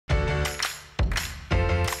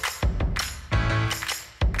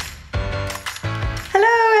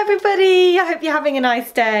everybody, I hope you're having a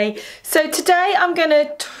nice day. So today I'm going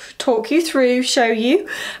to talk you through, show you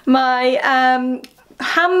my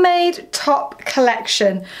handmade top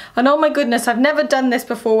collection. And oh my goodness, I've never done this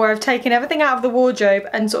before, where I've taken everything out of the wardrobe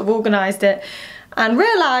and sort of organised it and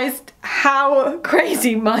realised how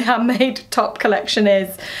crazy my handmade top collection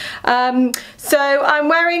is. So I'm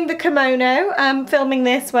wearing the kimono. I'm filming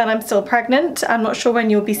this when I'm still pregnant. I'm not sure when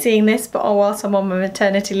you'll be seeing this, but whilst I'm on my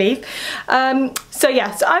maternity leave. So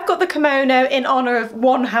I've got the kimono in honour of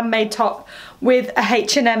one handmade top with a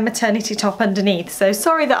H&M maternity top underneath. So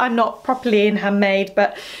sorry that I'm not properly in handmade,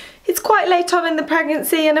 but it's quite late on in the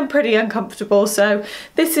pregnancy and I'm pretty uncomfortable, so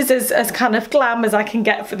this is as kind of glam as I can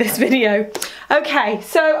get for this video. Okay,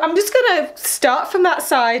 so I'm just going to start from that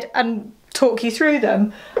side and talk you through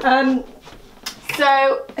them.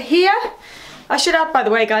 So here, I should add, by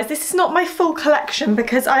the way guys, this is not my full collection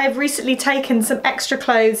because I have recently taken some extra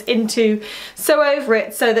clothes into Sew Over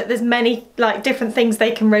It so that there's many like different things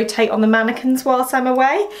they can rotate on the mannequins whilst I'm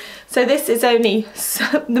away. So this is only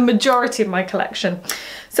the majority of my collection.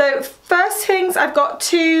 So first things, I've got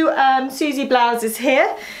two Susie blouses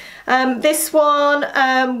here. This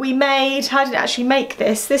one we made, I didn't actually make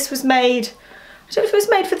this. This was made, I don't know if it was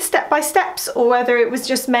made for the step by steps or whether it was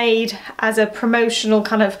just made as a promotional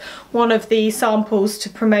kind of one of the samples to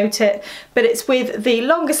promote it. But it's with the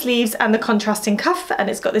longer sleeves and the contrasting cuff, and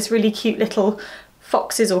it's got this really cute little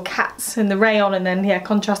foxes or cats in the rayon, and then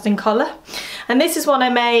contrasting collar. And this is one I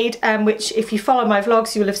made, which if you follow my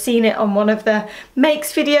vlogs you will have seen it on one of the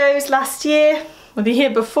makes videos last year or the year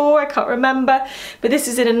before, I can't remember, but this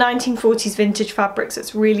is in a 1940s vintage fabric, so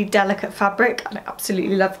it's really delicate fabric and I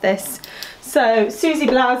absolutely love this. So Susie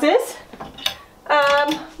blouses,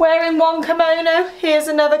 wearing one kimono. Here's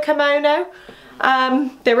another kimono.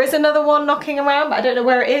 There is another one knocking around, but I don't know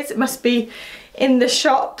where it is. It must be in the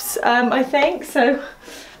shops, I think. So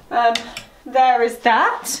there is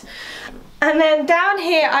that. And then down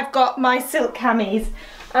here I've got my silk camis,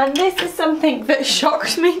 and this is something that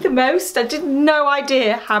shocked me the most. I had no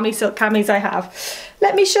idea how many silk camis I have.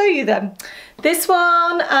 Let me show you them. This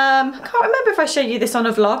one, I can't remember if I showed you this on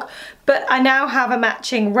a vlog, but I now have a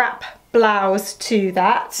matching wrap blouse to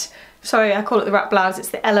that. Sorry, I call it the wrap blouse, it's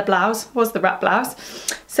the Ella blouse, was the wrap blouse.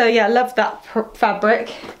 So yeah, I love that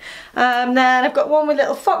fabric. Then I've got one with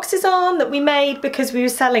little foxes on that we made because we were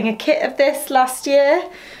selling a kit of this last year.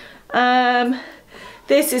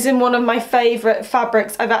 This is in one of my favourite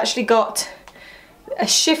fabrics. I've actually got a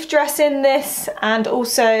shift dress in this, and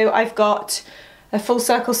also I've got a full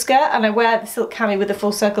circle skirt, and I wear the silk cami with a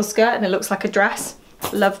full circle skirt and it looks like a dress.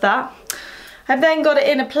 Love that. I've then got it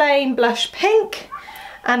in a plain blush pink,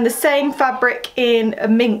 and the same fabric in a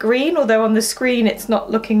mint green, although on the screen it's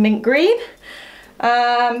not looking mint green.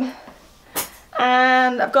 And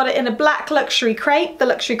I've got it in a black luxury crepe. The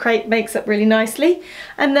luxury crepe makes up really nicely.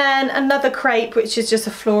 And then another crepe, which is just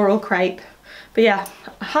a floral crepe. But yeah,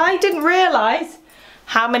 I didn't realise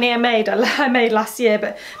how many I made last year,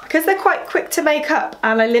 but because they're quite quick to make up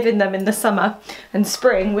and I live in them in the summer and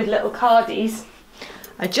spring with little cardies,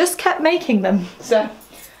 I just kept making them. So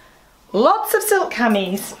lots of silk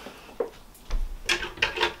camis.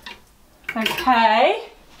 Okay,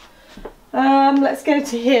 let's go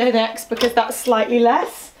to here next because that's slightly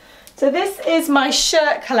less. So this is my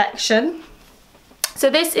shirt collection. So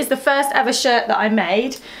this is the first ever shirt that I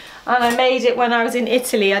made, and I made it when I was in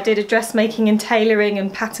Italy. I did a dressmaking and tailoring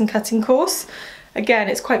and pattern cutting course. Again,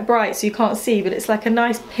 it's quite bright so you can't see, but it's like a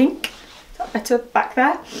nice pink. Is that better back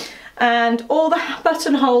there? And all the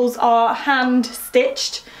buttonholes are hand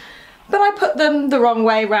stitched, but I put them the wrong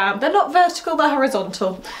way round. They're not vertical, they're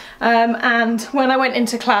horizontal. And when I went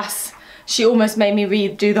into class, she almost made me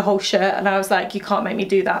redo the whole shirt, and I was like, you can't make me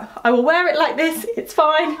do that. I will wear it like this, it's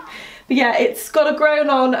fine. But yeah, it's got a grown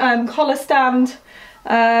on collar stand,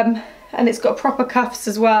 and it's got proper cuffs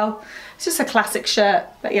as well. It's just a classic shirt,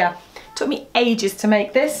 but yeah, it took me ages to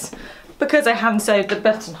make this because I hand sewed the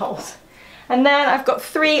buttonholes. And then I've got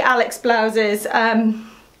three Alex blouses,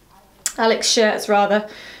 Alex shirts rather.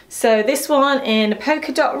 So this one in a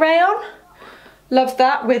polka dot rayon, love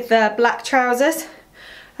that, with black trousers.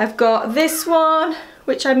 I've got this one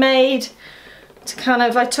which I made to kind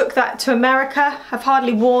of, I took that to America. I've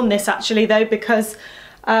hardly worn this actually though, because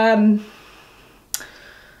I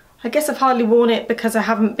guess I've hardly worn it because I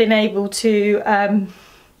haven't been able to,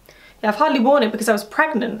 I've hardly worn it because I was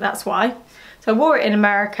pregnant, that's why. So I wore it in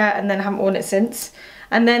America and then haven't worn it since.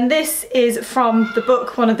 And then this is from the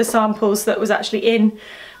book, one of the samples that was actually in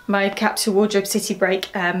my capsule wardrobe city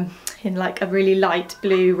break, in like a really light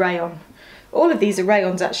blue rayon. All of these are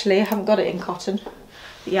rayons actually, I haven't got it in cotton.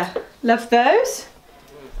 But yeah, love those.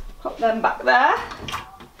 Pop them back there.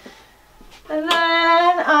 And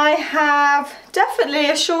then I have definitely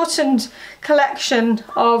a shortened collection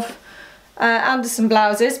of Anderson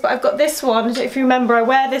blouses, but I've got this one. If you remember, I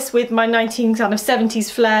wear this with my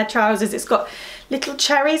 1970s flare trousers. It's got little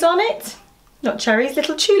cherries on it. Not cherries,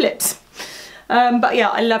 little tulips. But yeah,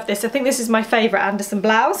 I love this. I think this is my favourite Anderson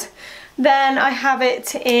blouse. Then I have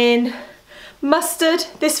it in mustard.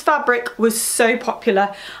 This fabric was so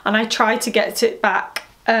popular and I tried to get it back.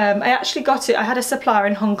 I actually got it, I had a supplier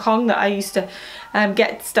in Hong Kong that I used to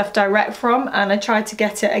get stuff direct from, and I tried to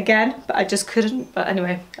get it again, but I just couldn't. But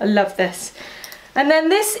anyway, I love this. And then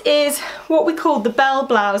this is what we called the bell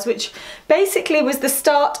blouse, which basically was the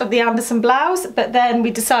start of the Anderson blouse, but then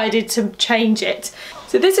we decided to change it.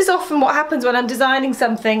 So this is often what happens when I'm designing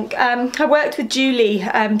something. I worked with Julie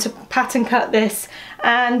to pattern cut this,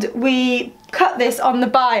 and we cut this on the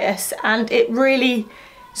bias, and it really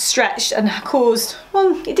stretched and caused,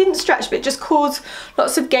 well, it didn't stretch, but it just caused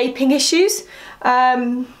lots of gaping issues.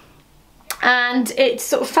 And it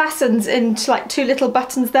sort of fastens into like two little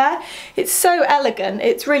buttons there. It's so elegant,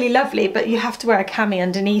 it's really lovely, but you have to wear a cami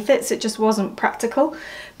underneath it, so it just wasn't practical.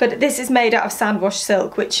 But this is made out of sandwash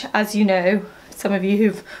silk, which, as you know, some of you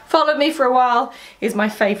who've followed me for a while, is my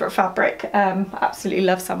favourite fabric. I absolutely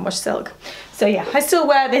love sandwash silk. So yeah, I still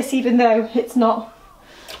wear this even though it's not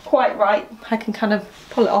quite right. I can kind of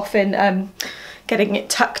pull it off in getting it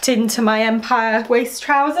tucked into my Empire waist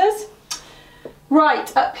trousers.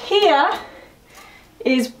 Right, up here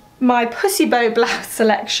is my pussy bow blouse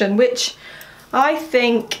selection, which I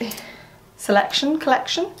think, collection,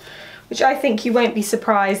 which I think you won't be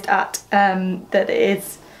surprised at that it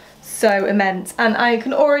is so immense. And I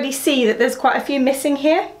can already see that there's quite a few missing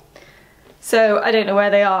here. So I don't know where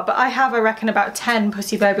they are, but I have, I reckon, about 10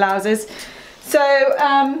 pussy bow blouses. So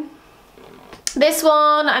this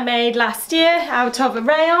one I made last year out of a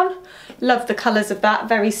rayon. Love the colours of that,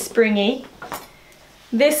 very springy.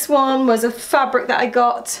 This one was a fabric that I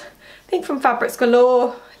got, I think from Fabrics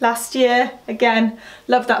Galore last year. Again,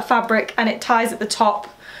 love that fabric, and it ties at the top.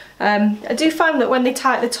 I do find that when they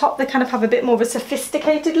tie at the top, they kind of have a bit more of a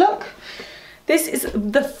sophisticated look. This is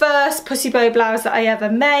the first pussy bow blouse that I ever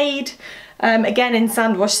made, again in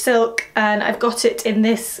sandwash silk, and I've got it in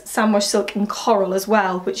this sandwash silk in coral as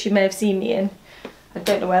well, which you may have seen me in. I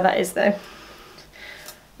don't know where that is though.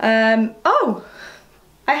 Oh,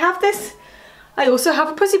 I have this. I also have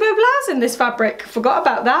a pussy bow blouse in this fabric, forgot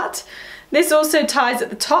about that. This also ties at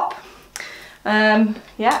the top.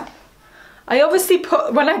 Yeah, I obviously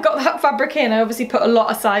put, when I got that fabric in, I obviously put a lot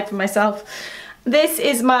aside for myself. This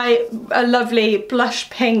is my lovely blush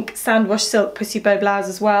pink sandwash silk pussy bow blouse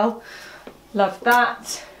as well. Love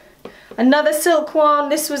that. Another silk one.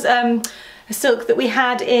 This was a silk that we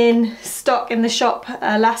had in stock in the shop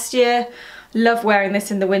last year. Love wearing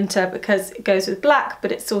this in the winter because it goes with black,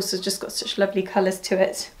 but it's also just got such lovely colours to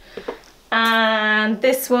it. And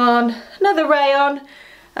this one, another rayon,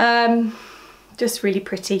 just really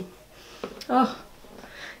pretty. Oh,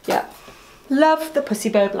 yeah. Love the pussy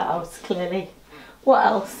bow blouse, clearly. What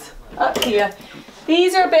else? Up here.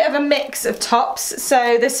 These are a bit of a mix of tops,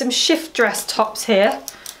 so there's some shift dress tops here.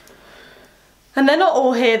 And they're not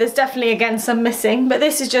all here, there's definitely again some missing, but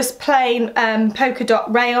this is just plain polka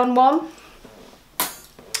dot rayon one.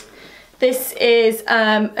 This is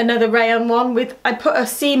another rayon one with, I put a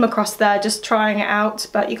seam across there just trying it out,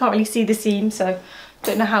 but you can't really see the seam, so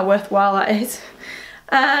don't know how worthwhile that is.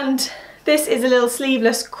 And this is a little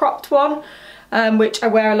sleeveless cropped one, which I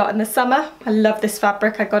wear a lot in the summer. I love this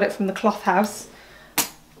fabric, I got it from the cloth house.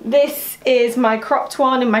 This is my cropped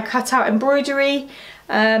one in my cutout embroidery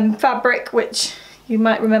fabric, which you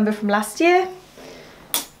might remember from last year.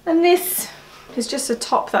 And this is just a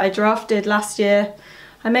top that I drafted last year.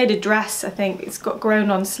 I made a dress, I think. It's got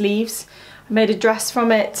grown on sleeves. I made a dress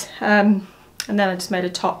from it, and then I just made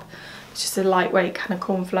a top. It's just a lightweight kind of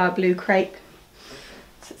cornflower blue crepe.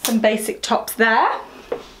 So some basic tops there.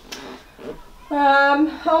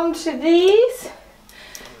 Onto these.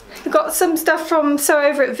 I've got some stuff from Sew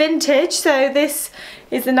Over It Vintage. So this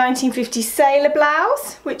is the 1950s sailor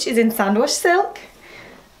blouse, which is in sandwash silk.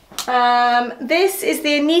 This is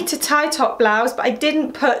the Anita tie top blouse, but I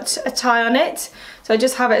didn't put a tie on it, so I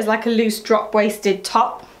just have it as like a loose drop waisted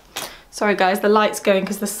top. Sorry guys, the light's going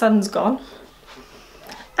because the sun's gone.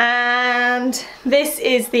 And this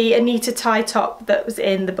is the Anita tie top that was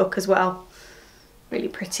in the book as well. Really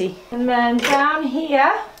pretty. And then down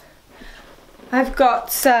here I've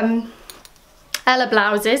got some Ella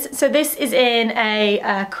blouses. So this is in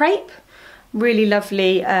a crepe, really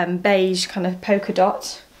lovely beige kind of polka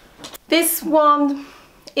dot. This one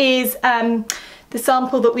is the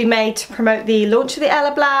sample that we made to promote the launch of the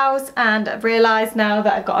Ella blouse, and I've realised now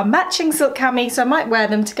that I've got a matching silk cami, so I might wear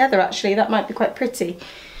them together actually. That might be quite pretty.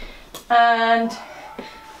 And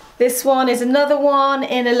this one is another one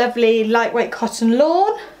in a lovely lightweight cotton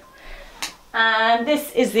lawn. And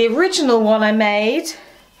this is the original one I made,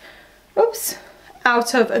 oops,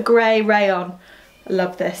 out of a grey rayon. I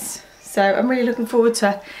love this. So I'm really looking forward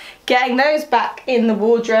to getting those back in the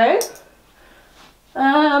wardrobe.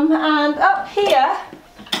 And up here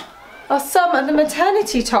are some of the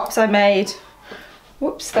maternity tops I made.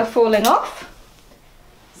 Whoops, they're falling off.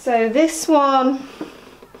 So this one,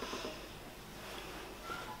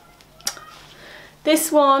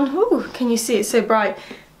 ooh, can you see it's so bright?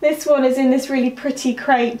 This one is in this really pretty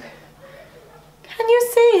crepe. Can you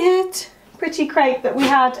see it? Pretty crepe that we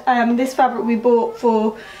had, this fabric we bought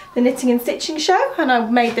for the knitting and stitching show, and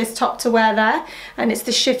I've made this top to wear there, and it's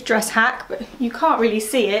the shift dress hack, but you can't really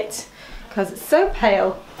see it because it's so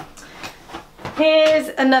pale. Here's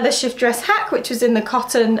another shift dress hack, which was in the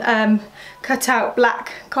cotton, cut out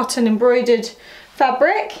black cotton embroidered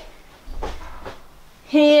fabric.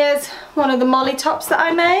 Here's one of the Molly tops that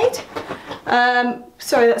I made.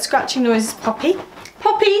 Sorry, that scratching noise is Poppy.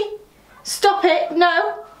 Poppy, stop it,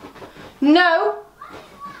 no, no.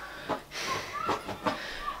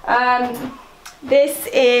 This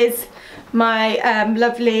is my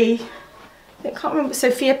lovely, I can't remember,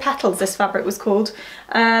 Sophia Petals this fabric was called,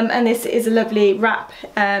 and this is a lovely wrap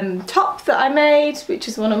top that I made, which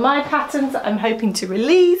is one of my patterns that I'm hoping to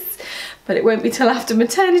release, but it won't be till after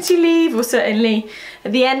maternity leave, or certainly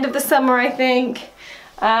at the end of the summer I think.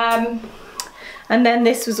 And then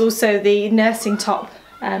this was also the nursing top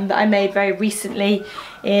that I made very recently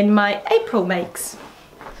in my April makes.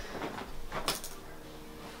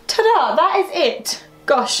 Ta-da, that is it.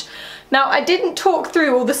 Gosh, now I didn't talk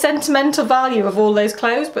through all the sentimental value of all those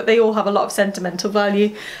clothes, but they all have a lot of sentimental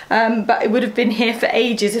value. But it would have been here for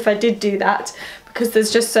ages if I did do that, because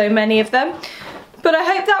there's just so many of them. But I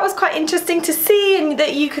hope that was quite interesting to see, and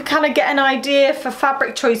that you could kind of get an idea for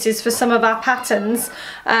fabric choices for some of our patterns,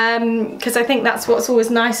 because I think that's what's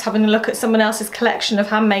always nice, having a look at someone else's collection of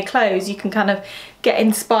handmade clothes. You can kind of get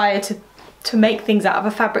inspired to make things out of a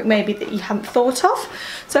fabric maybe that you hadn't thought of.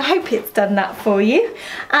 So I hope it's done that for you.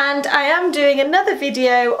 And I am doing another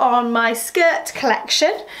video on my skirt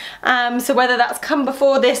collection, so whether that's come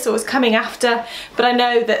before this or is coming after, but I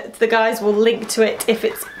know that the guys will link to it if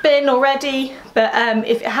it's been already, but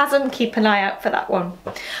if it hasn't, keep an eye out for that one.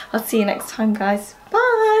 I'll see you next time, guys.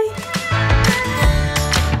 Bye.